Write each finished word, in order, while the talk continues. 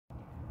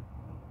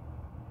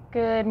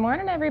Good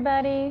morning,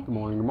 everybody. Good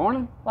morning, good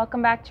morning.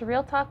 Welcome back to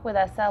Real Talk with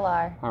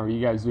SLR. How are you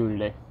guys doing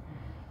today?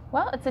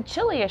 Well, it's a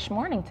chilly-ish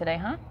morning today,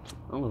 huh?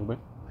 A little bit.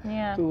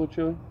 Yeah. It's a little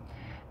chilly.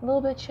 A little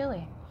bit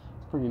chilly.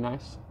 It's pretty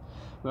nice.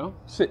 Well,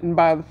 sitting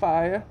by the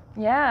fire.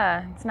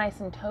 Yeah, it's nice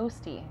and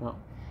toasty. Oh.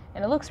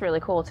 And it looks really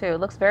cool, too. It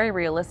looks very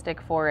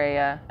realistic for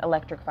a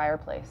electric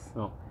fireplace.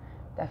 Oh.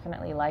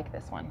 Definitely like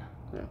this one.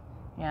 Yeah.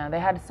 Yeah, they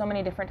had so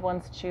many different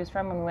ones to choose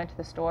from when we went to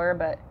the store,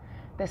 but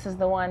this is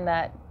the one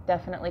that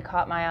definitely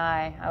caught my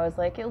eye. I was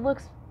like, it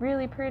looks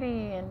really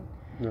pretty, and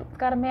it's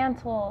got a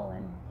mantle,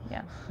 and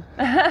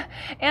yeah.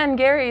 And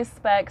Gary's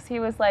specs, he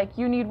was like,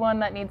 you need one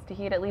that needs to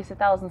heat at least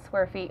 1,000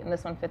 square feet, and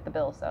this one fit the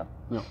bill, so.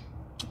 No.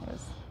 It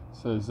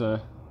says,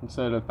 it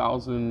said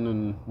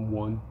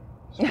 1,001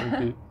 square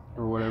feet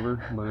or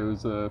whatever, but it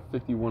was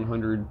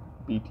 5,100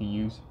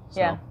 BTUs. So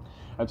yeah.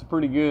 That's a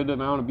pretty good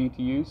amount of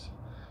BTUs.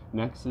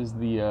 Next is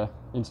the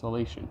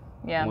insulation.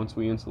 Yeah. Once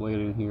we insulate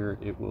it in here,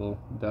 it will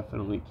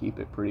definitely keep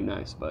it pretty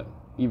nice. But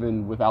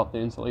even without the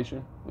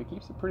insulation, it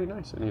keeps it pretty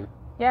nice in here.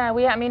 Yeah,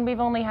 we've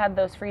only had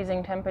those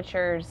freezing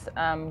temperatures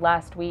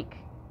last week.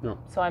 Yeah.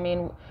 So,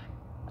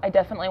 I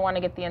definitely want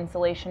to get the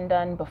insulation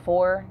done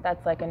before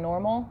that's like a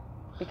normal,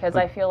 because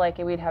I feel like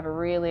we'd have a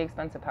really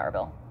expensive power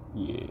bill.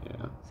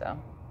 Yeah. So.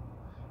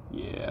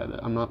 Yeah,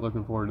 I'm not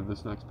looking forward to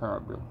this next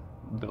power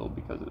bill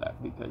because of that,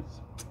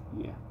 because,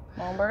 yeah.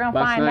 Well, we're going to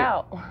find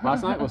out.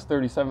 Last night was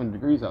 37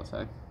 degrees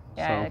outside.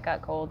 Yeah, so it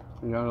got cold.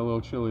 We got a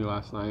little chilly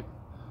last night,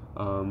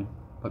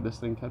 but this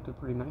thing kept it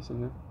pretty nice in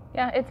here.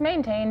 Yeah, it's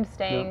maintained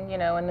staying, in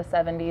the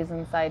 70s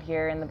inside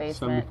here in the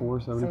basement. 74,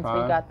 75. Since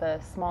we got the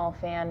small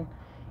fan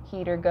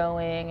heater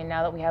going, and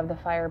now that we have the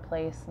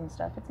fireplace and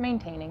stuff, it's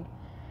maintaining.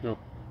 Yep.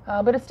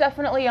 But it's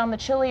definitely on the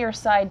chillier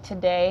side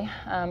today.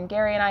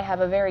 Gary and I have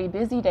a very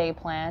busy day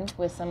planned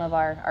with some of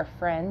our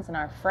friends and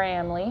our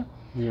family.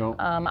 Yep. We're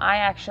going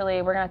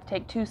to have to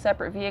take 2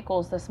 separate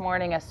vehicles this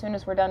morning. As soon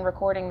as we're done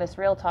recording this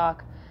Real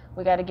Talk,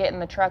 we got to get in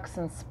the trucks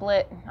and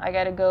split. I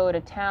got to go to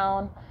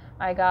town.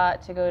 I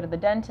got to go to the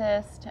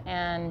dentist.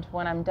 And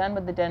when I'm done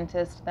with the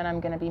dentist, then I'm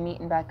going to be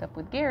meeting back up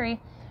with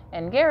Gary.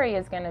 And Gary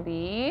is going to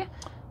be...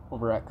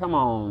 over at Come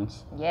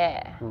On's.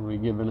 Yeah. We'll be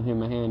giving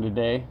him a hand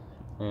today.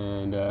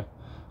 And I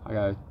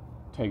got to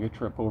take a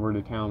trip over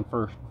to town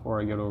first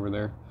before I get over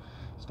there.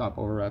 Stop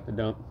over at the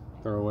dump.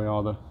 Throw away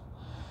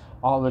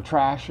all the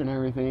trash and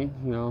everything,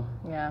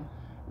 Yeah.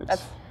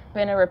 That's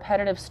been a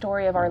repetitive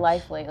story of our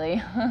life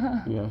lately.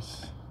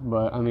 Yes.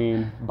 But,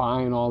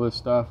 buying all this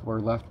stuff, we're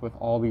left with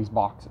all these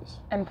boxes.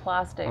 And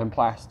plastic.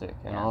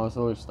 And all this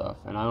other stuff.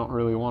 And I don't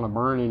really want to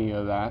burn any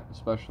of that,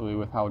 especially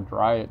with how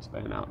dry it's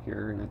been out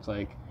here. And it's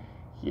like,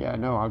 yeah,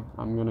 no,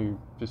 I'm going to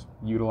just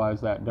utilize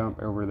that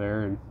dump over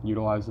there and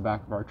utilize the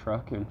back of our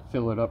truck and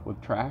fill it up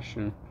with trash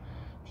and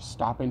just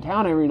stop in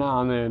town every now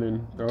and then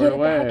and throw it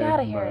away. Get it back out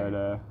of here.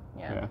 But,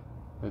 yeah,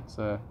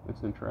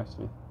 it's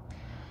interesting.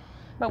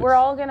 But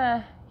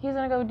he's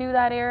going to go do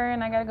that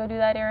errand, I got to go do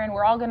that errand.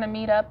 We're all going to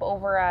meet up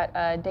over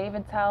at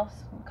David's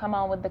house. Come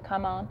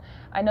on.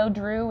 I know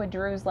Drew with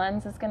Drew's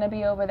Lens is going to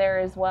be over there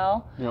as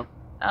well. Yep.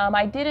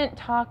 I didn't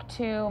talk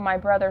to my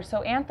brother.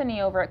 So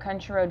Anthony over at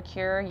Country Road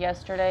Cure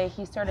yesterday,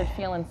 he started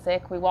feeling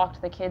sick. We walked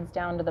the kids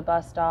down to the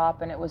bus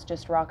stop, and it was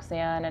just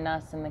Roxanne and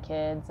us and the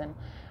kids. And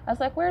I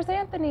was like, where's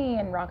Anthony?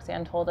 And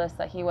Roxanne told us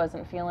that he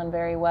wasn't feeling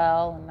very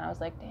well. And I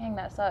was like, dang,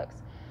 that sucks.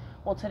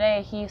 Well,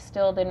 today he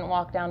still didn't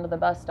walk down to the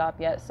bus stop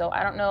yet. So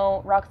I don't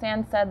know.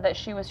 Roxanne said that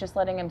she was just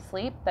letting him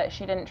sleep, that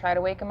she didn't try to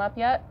wake him up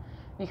yet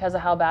because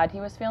of how bad he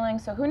was feeling.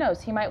 So who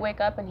knows? He might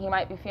wake up and he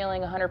might be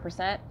feeling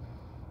 100%.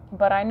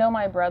 But I know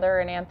my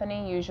brother and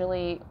Anthony,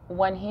 usually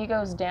when he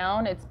goes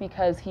down, it's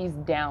because he's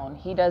down.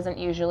 He doesn't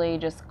usually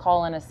just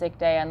call in a sick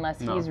day unless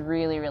he's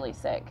really, really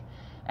sick.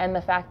 And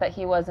the fact that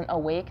he wasn't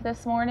awake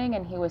this morning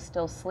and he was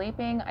still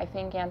sleeping, I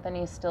think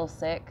Anthony's still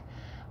sick.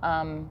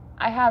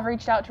 I have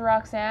reached out to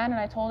Roxanne and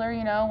I told her,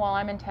 while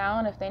I'm in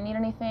town, if they need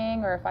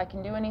anything or if I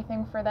can do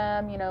anything for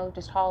them,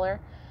 just holler.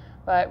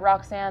 But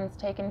Roxanne's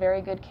taken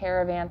very good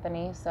care of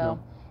Anthony, so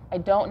I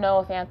don't know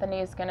if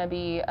Anthony's going to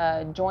be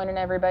joining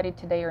everybody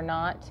today or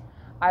not.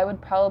 I would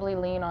probably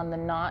lean on the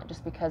not,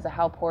 just because of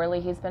how poorly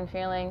he's been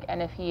feeling.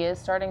 And if he is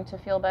starting to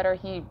feel better,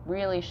 he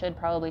really should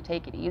probably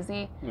take it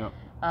easy. Yeah.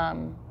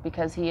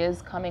 Because he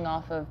is coming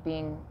off of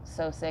being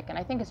so sick, and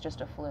I think it's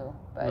just a flu.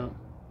 But. Yeah.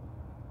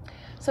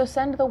 So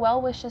send the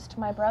well wishes to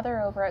my brother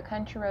over at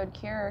Country Road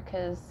Cure,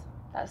 because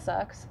that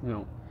sucks.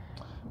 No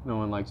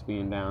one likes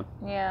being down.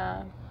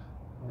 Yeah.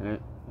 And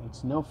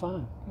it's no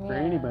fun for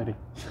anybody.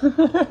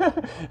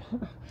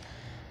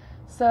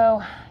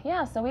 So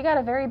we got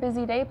a very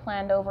busy day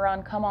planned over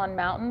on Come On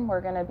Mountain.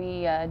 We're going to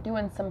be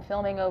doing some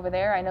filming over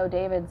there. I know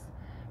David's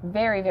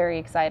very, very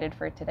excited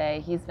for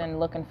today. He's been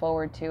looking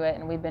forward to it,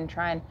 and we've been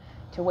trying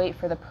to wait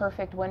for the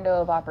perfect window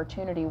of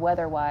opportunity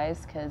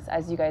weather-wise, because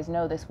as you guys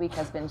know, this week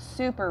has been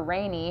super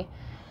rainy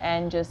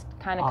and just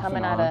kind of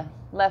coming out of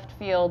left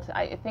field.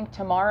 I think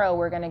tomorrow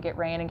we're going to get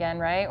rain again,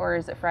 right? Or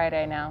is it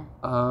Friday now?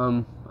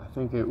 I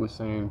think it was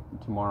saying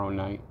tomorrow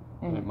night.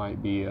 It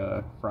might be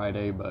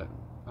Friday, but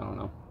I don't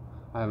know.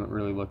 I haven't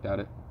really looked at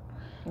it.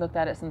 Looked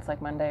at it since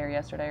like Monday or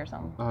yesterday or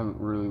something. I haven't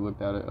really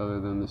looked at it other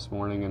than this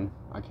morning, and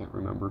I can't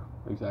remember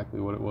exactly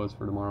what it was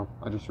for tomorrow.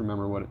 I just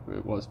remember what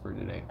it was for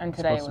today. And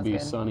today it's supposed to be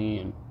good. Sunny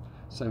and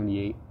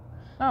 78.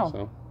 Oh,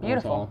 so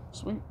beautiful. All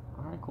sweet.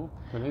 All right, cool.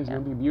 Today's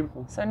going to be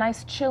beautiful. So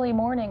nice chilly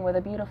morning with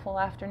a beautiful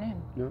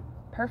afternoon. Yeah.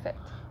 Perfect.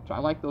 I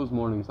like those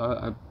mornings.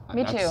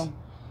 Me too.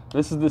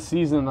 This is the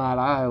season that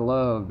I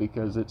love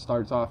because it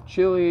starts off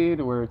chilly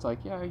to where it's like,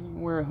 yeah, you can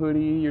wear a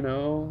hoodie, you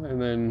know,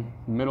 and then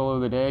middle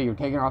of the day you're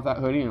taking off that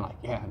hoodie and you're like,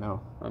 yeah,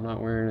 no, I'm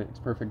not wearing it. It's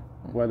perfect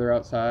weather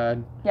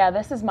outside. Yeah,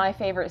 this is my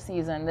favorite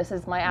season. This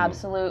is my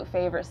absolute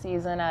favorite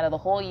season out of the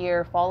whole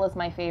year. Fall is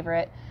my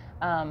favorite.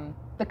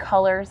 The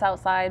colors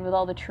outside with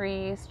all the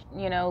trees,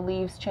 you know,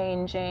 leaves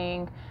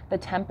changing, the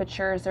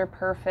temperatures are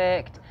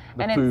perfect.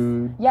 The and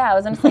food. I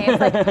was gonna say it's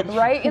like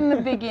right in the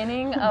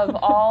beginning of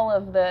all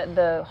of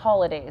the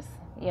holidays,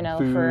 you know,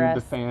 food, for us.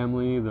 the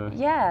family,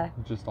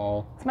 just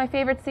all. It's my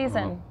favorite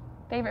season.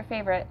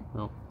 Favorite.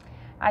 No.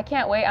 I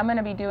can't wait. I'm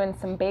gonna be doing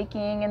some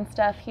baking and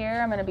stuff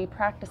here. I'm gonna be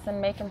practicing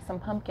making some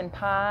pumpkin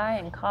pie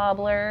and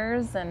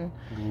cobblers, and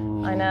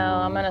I know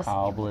I'm gonna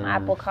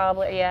apple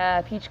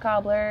cobbler, peach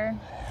cobbler.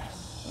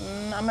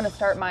 I'm going to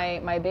start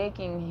my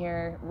baking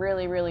here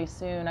really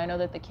soon. I know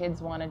that the kids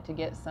wanted to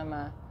get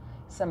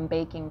some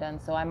baking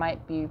done, so I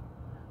might be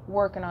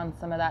working on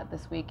some of that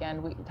this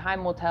weekend.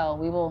 Time will tell.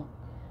 We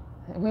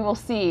will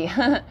see.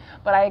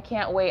 But I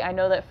can't wait. I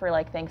know that for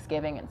like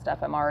Thanksgiving and stuff,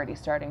 I'm already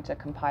starting to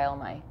compile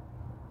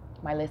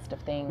my list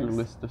of things. Your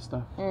list of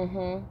stuff.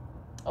 Mm-hmm.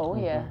 Oh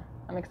yeah.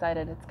 I'm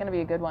excited. It's going to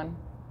be a good one.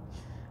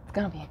 It's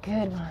going to be a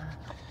good one.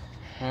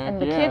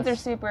 And the kids are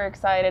super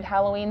excited.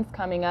 Halloween's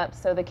coming up,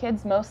 so the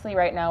kids mostly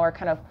right now are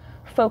kind of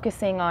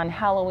focusing on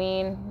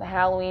Halloween, the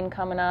Halloween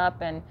coming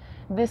up, and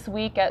this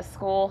week at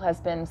school has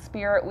been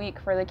Spirit Week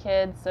for the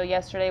kids. So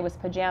yesterday was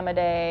Pajama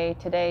Day,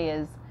 today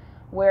is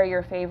Wear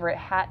Your Favorite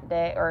Hat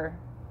Day,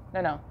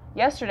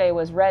 yesterday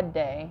was Red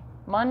Day,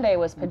 Monday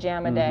was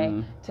Pajama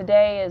Day,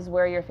 today is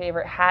Wear Your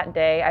Favorite Hat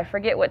Day. I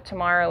forget what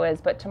tomorrow is,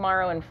 but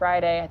tomorrow and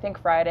Friday, I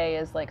think Friday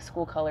is like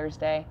School Colors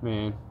Day.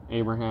 Man,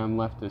 Abraham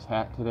left his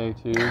hat today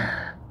too.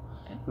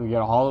 We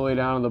get all the way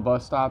down to the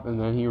bus stop, and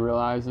then he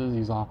realizes,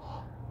 he's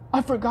all,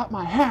 I forgot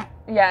my hat.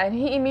 Yeah, and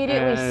he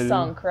immediately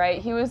sunk,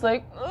 right? He was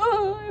like,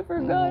 oh, I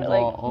forgot.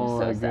 Oh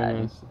my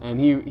goodness.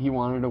 And he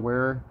wanted to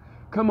wear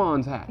Come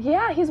On's hat.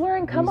 Yeah, he's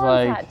wearing Come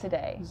On's hat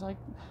today. He's like,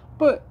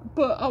 but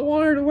I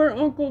wanted to wear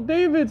Uncle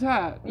David's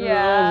hat. And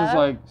yeah. I was just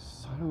like,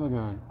 son of a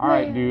gun. All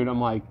right, dude.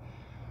 I'm like,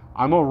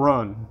 I'm gonna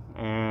run,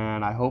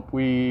 and I hope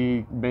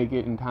we make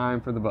it in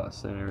time for the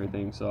bus and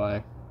everything. So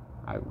I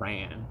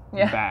ran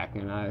back,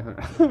 and I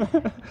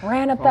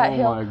ran up that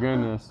hill. Oh my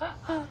goodness.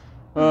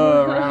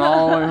 Ran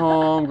all the way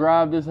home,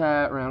 grabbed his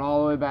hat, ran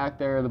all the way back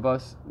there. The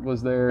bus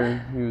was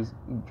there.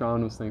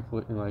 John was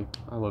thankful. Like,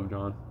 I love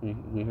John. He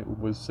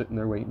was sitting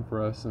there waiting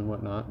for us and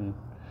whatnot, and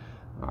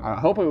I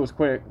hope it was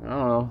quick. I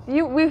don't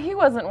know. He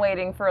wasn't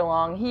waiting for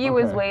long. He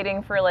was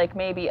waiting for like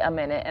maybe a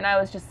minute, and I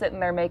was just sitting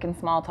there making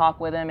small talk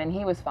with him, and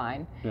he was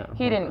fine. Yeah,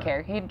 he didn't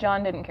care.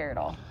 John didn't care at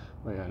all.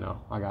 But yeah, no,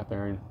 I got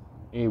there, and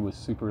A was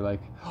super like,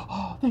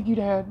 oh, thank you,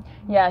 Dad.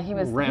 Yeah, he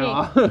was. Ran he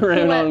onto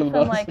the bus.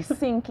 From like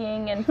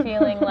sinking and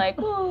feeling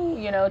like, ooh,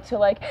 you know, to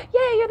like,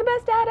 yeah, you're the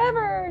best dad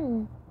ever.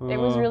 And it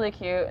was really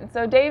cute. And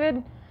so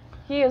David,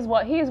 he's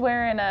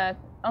wearing a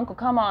Uncle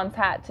Come On's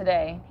hat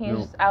today.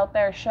 He's out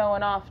there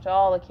showing off to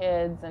all the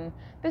kids, and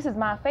this is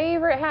my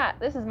favorite hat.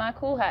 This is my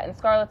cool hat. And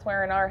Scarlett's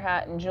wearing our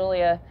hat, and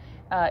Julia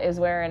is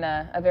wearing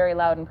a very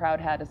loud and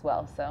proud hat as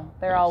well. So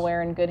they're all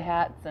wearing good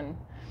hats, and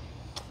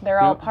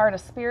they're all part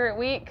of Spirit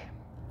Week.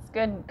 It's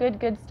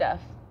good stuff.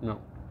 No.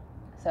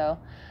 So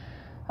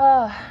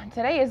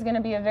today is going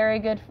to be a very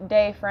good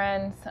day,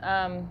 friends.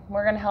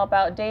 We're going to help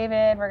out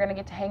David. We're going to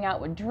get to hang out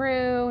with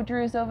Drew.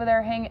 Drew's over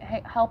there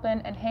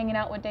helping and hanging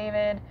out with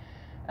David.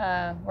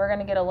 We're going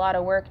to get a lot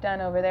of work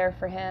done over there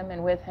for him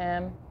and with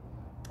him.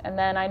 And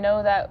then I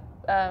know that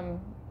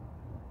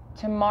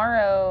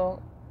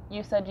tomorrow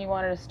you said you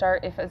wanted to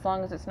start, as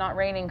long as it's not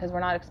raining, because we're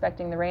not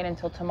expecting the rain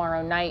until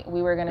tomorrow night,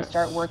 we were going to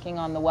start working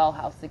on the well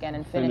house again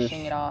and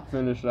finishing it off.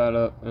 Finish that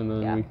up, and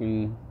then we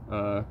can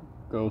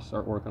go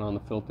start working on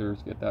the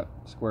filters, get that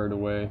squared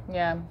away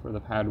for the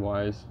pad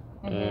wise,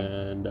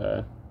 and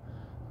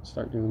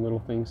start doing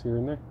little things here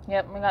and there.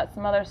 Yep, we got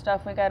some other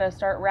stuff we got to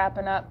start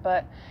wrapping up,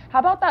 but how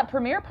about that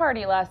premiere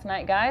party last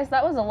night, guys?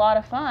 That was a lot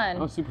of fun.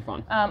 That was super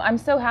fun. I'm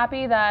so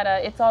happy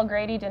that It's All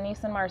Grady,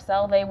 Denise, and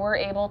Marcel, they were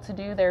able to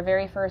do their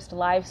very first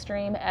live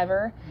stream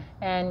ever,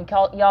 and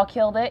y'all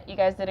killed it. You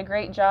guys did a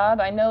great job.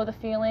 I know the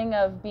feeling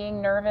of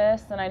being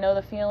nervous, and I know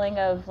the feeling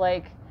of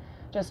like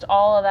just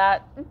all of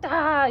that,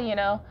 you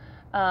know,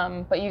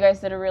 but you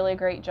guys did a really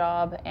great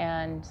job,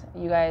 and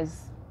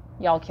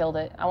y'all killed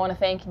it. I want to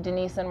thank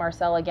Denise and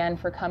Marcel again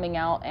for coming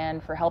out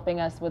and for helping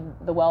us with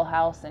the well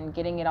house and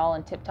getting it all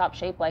in tip-top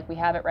shape like we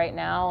have it right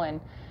now,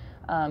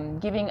 and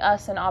giving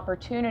us an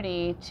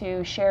opportunity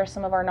to share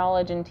some of our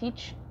knowledge and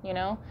teach, you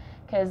know,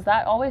 because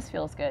that always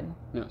feels good.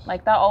 Yes.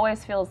 Like, that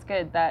always feels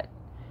good that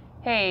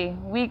hey,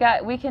 we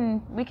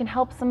can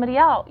help somebody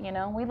out, you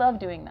know. We love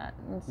doing that.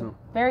 It's a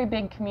very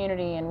big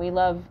community, and we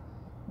love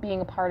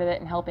being a part of it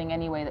and helping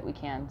any way that we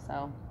can.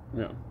 So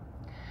yeah.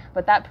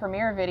 But that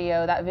premiere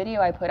video, that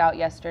video I put out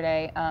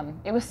yesterday,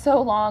 it was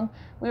so long.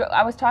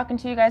 I was talking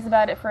to you guys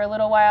about it for a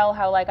little while,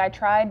 how like I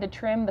tried to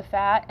trim the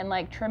fat and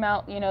like trim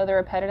out, you know, the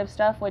repetitive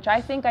stuff, which I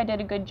think I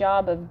did a good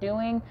job of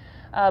doing,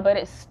 but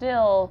it's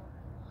still,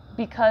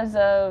 because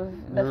of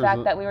the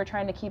fact that we were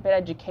trying to keep it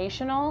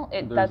educational,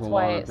 that's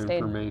why it stayed.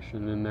 There's a lot of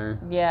information in there.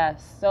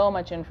 Yes, so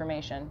much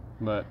information.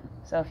 But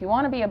so if you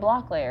want to be a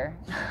block layer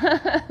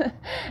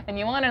and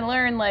you want to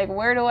learn like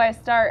where do I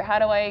start, how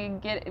do I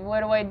get, what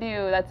do I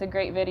do, that's a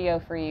great video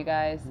for you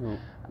guys.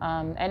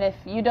 And if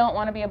you don't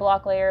want to be a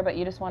block layer but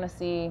you just want to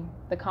see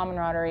the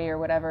camaraderie or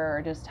whatever,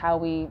 or just how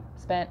we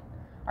spent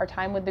our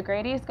time with the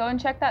Grady's, go and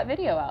check that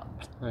video out.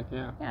 Heck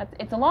yeah. Yeah,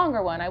 it's a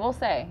longer one, I will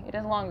say. It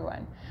is a longer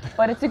one,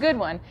 but it's a good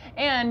one.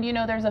 And you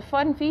know, there's a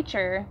fun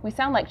feature. We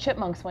sound like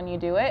chipmunks when you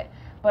do it,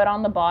 but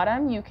on the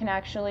bottom you can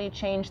actually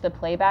change the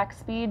playback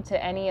speed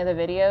to any of the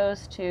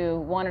videos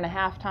to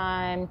 1.5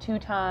 times, 2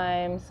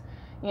 times,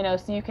 you know,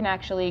 so you can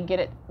actually get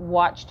it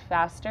watched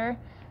faster.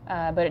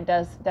 But it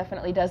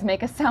definitely does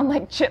make us sound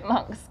like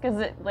chipmunks, because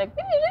it like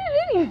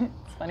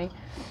it's funny.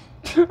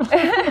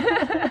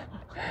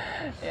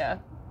 Yeah.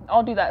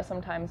 I'll do that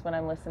sometimes when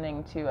I'm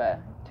listening to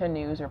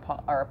news or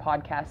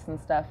podcasts and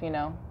stuff, you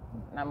know,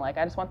 and I'm like,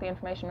 I just want the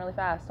information really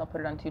fast. I'll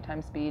put it on 2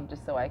 times speed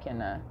just so I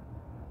can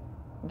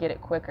get it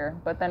quicker.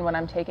 But then when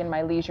I'm taking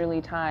my leisurely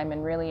time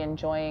and really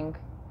enjoying,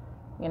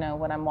 you know,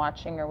 what I'm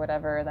watching or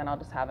whatever, then I'll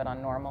just have it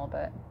on normal.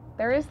 But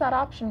there is that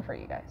option for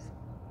you guys.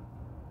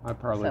 I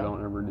probably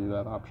don't ever do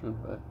that option,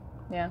 but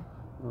yeah,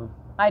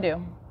 I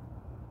do.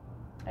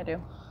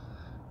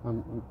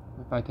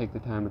 If I take the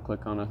time to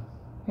click on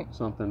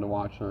something to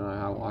watch, then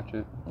I'll watch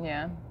it.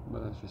 Yeah.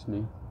 But that's just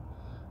me.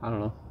 I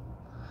don't know.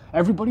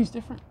 Everybody's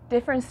different.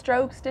 Different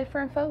strokes,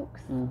 different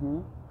folks.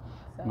 Mm-hmm.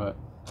 So.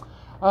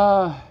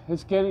 But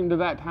it's getting to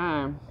that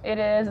time. It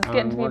is. It's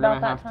getting to be about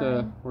that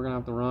time. We're gonna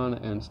have to run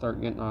and start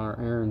getting our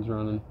errands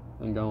running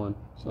and going.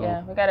 So.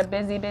 Yeah, we got a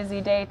busy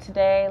day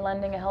today,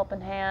 lending a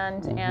helping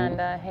hand and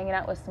hanging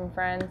out with some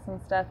friends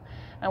and stuff.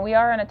 And we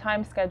are on a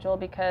time schedule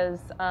because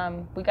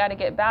we got to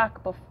get back,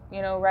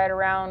 you know, right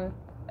around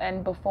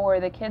and before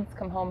the kids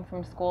come home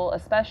from school,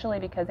 especially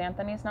because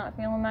Anthony's not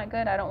feeling that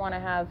good. I don't want to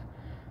have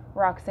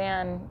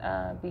Roxanne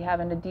be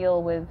having to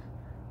deal with,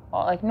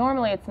 like,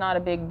 normally it's not a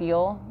big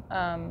deal.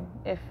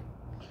 If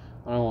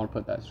I don't want to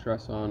put that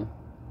stress on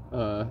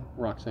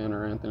Roxanne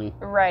or Anthony.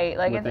 Right,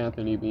 like with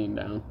Anthony being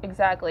down.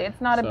 Exactly,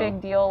 it's not a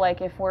big deal.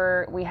 Like if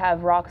we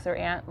have Rox or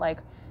Aunt, like,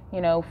 you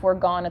know, if we're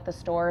gone at the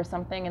store or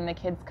something and the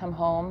kids come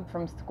home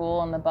from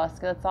school and the bus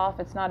gets off,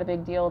 it's not a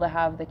big deal to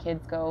have the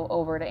kids go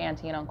over to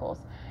Auntie and Uncle's.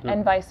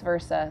 And vice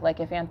versa. Like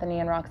if Anthony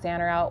and Roxanne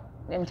are out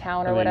in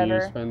town or whatever.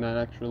 You spend that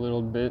extra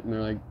little bit and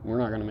they're like, we're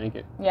not going to make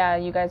it. Yeah,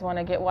 you guys want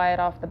to get Wyatt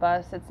off the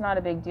bus. It's not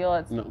a big deal.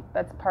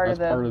 That's part of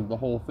the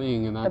whole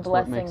thing, and that's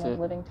what makes it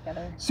living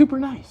together. Super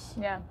nice.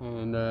 Yeah.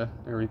 And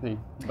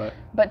everything.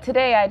 But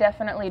today I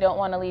definitely don't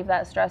want to leave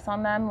that stress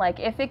on them.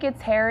 Like if it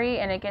gets hairy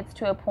and it gets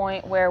to a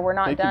point where we're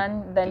not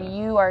done, then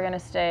you are going to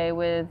stay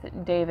with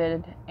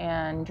David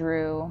and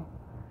Drew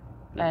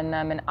and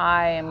them, and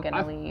I am going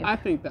to leave. I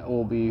think that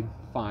will be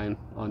fine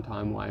on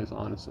time-wise,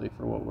 honestly,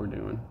 for what we're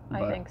doing.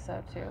 I think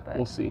so too, but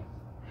we'll see.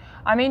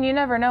 I mean, you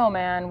never know,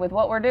 man. With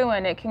what we're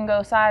doing, it can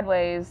go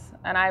sideways,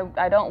 and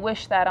I don't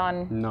wish that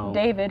on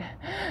David.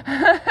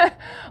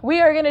 We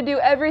are going to do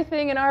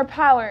everything in our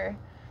power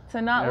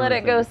to not let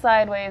it go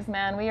sideways,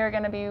 man. We are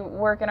going to be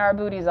working our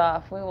booties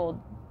off. We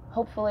will,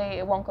 hopefully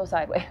it won't go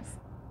sideways.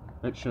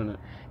 It shouldn't.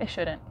 It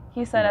shouldn't.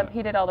 He set up,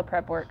 he did all the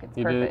prep work. It's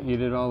perfect. He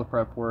did all the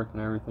prep work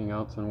and everything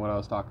else, and what I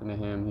was talking to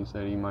him, he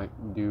said he might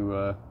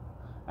do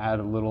add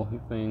a little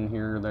thing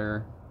here or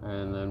there,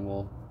 and then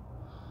we'll,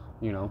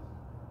 you know,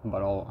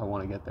 but I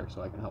want to get there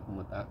so I can help him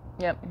with that.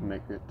 Yep.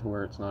 Make it to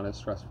where it's not as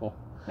stressful.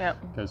 Yep.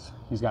 Because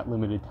he's got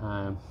limited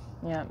time.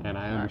 Yep. And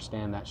I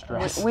understand that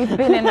stress. We've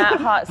been in that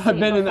hot seat I've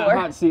been in that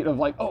hot seat of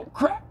like, oh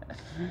crap.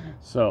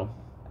 So,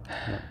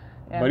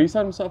 but he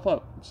set himself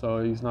up,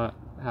 so he's not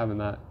having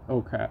that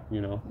oh crap, you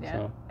know. Yeah.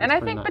 So and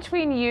I think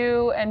between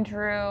you and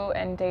Drew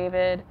and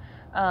David,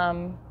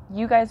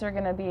 you guys are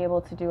going to be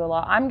able to do a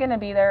lot. I'm going to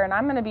be there, and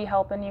I'm going to be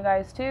helping you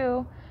guys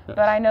too. Yes.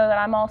 But I know that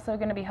I'm also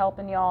going to be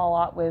helping y'all a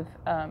lot with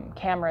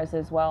cameras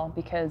as well,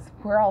 because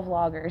we're all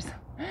vloggers.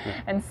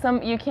 Yeah.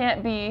 And you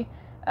can't be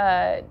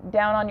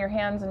down on your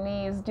hands and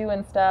knees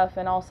doing stuff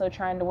and also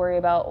trying to worry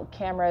about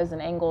cameras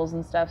and angles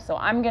and stuff. So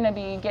I'm going to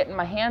be getting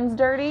my hands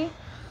dirty,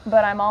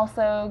 but I'm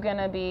also going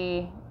to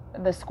be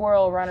the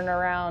squirrel running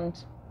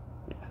around,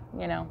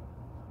 you know,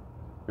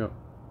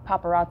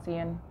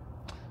 paparazzi-ing.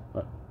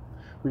 But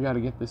we got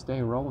to get this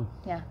day rolling.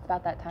 Yeah, it's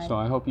about that time. So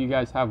I hope you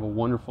guys have a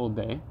wonderful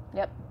day.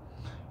 Yep.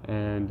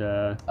 And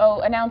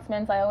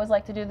announcements. I always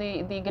like to do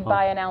the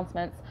goodbye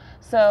announcements.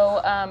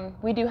 So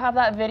we do have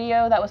that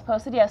video that was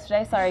posted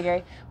yesterday. Sorry,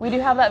 Gary. We do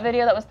have that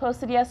video that was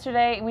posted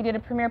yesterday. We did a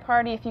premiere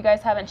party. If you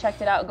guys haven't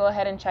checked it out, go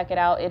ahead and check it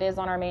out. It is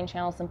on our main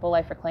channel, Simple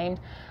Life Reclaimed.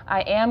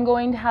 I am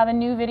going to have a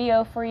new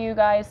video for you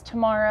guys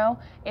tomorrow.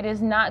 It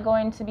is not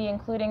going to be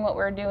including what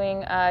we're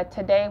doing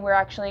today.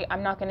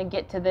 I'm not going to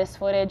get to this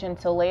footage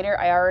until later.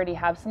 I already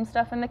have some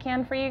stuff in the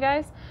can for you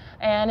guys.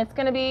 And it's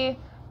going to be,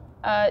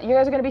 you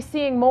guys are going to be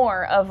seeing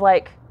more of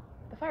like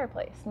the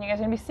fireplace, and you guys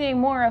are going to be seeing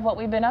more of what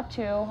we've been up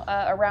to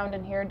around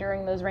in here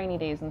during those rainy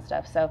days and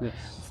stuff. So Yes.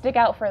 stick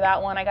out for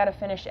that one. I got to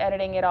finish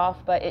editing it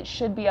off, but it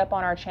should be up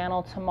on our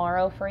channel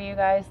tomorrow for you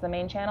guys, the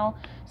main channel.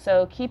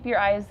 So keep your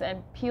eyes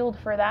peeled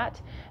for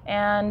that.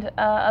 And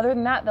other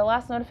than that, the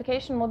last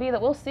notification will be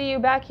that we'll see you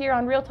back here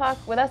on Real Talk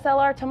with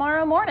SLR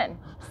tomorrow morning.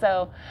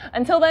 So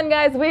until then,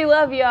 guys, we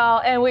love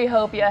y'all, and we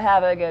hope you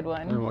have a good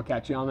one. And we'll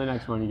catch you on the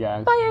next one, you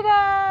guys. Bye, you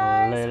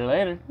guys. Later,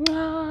 later.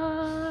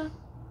 Mwah.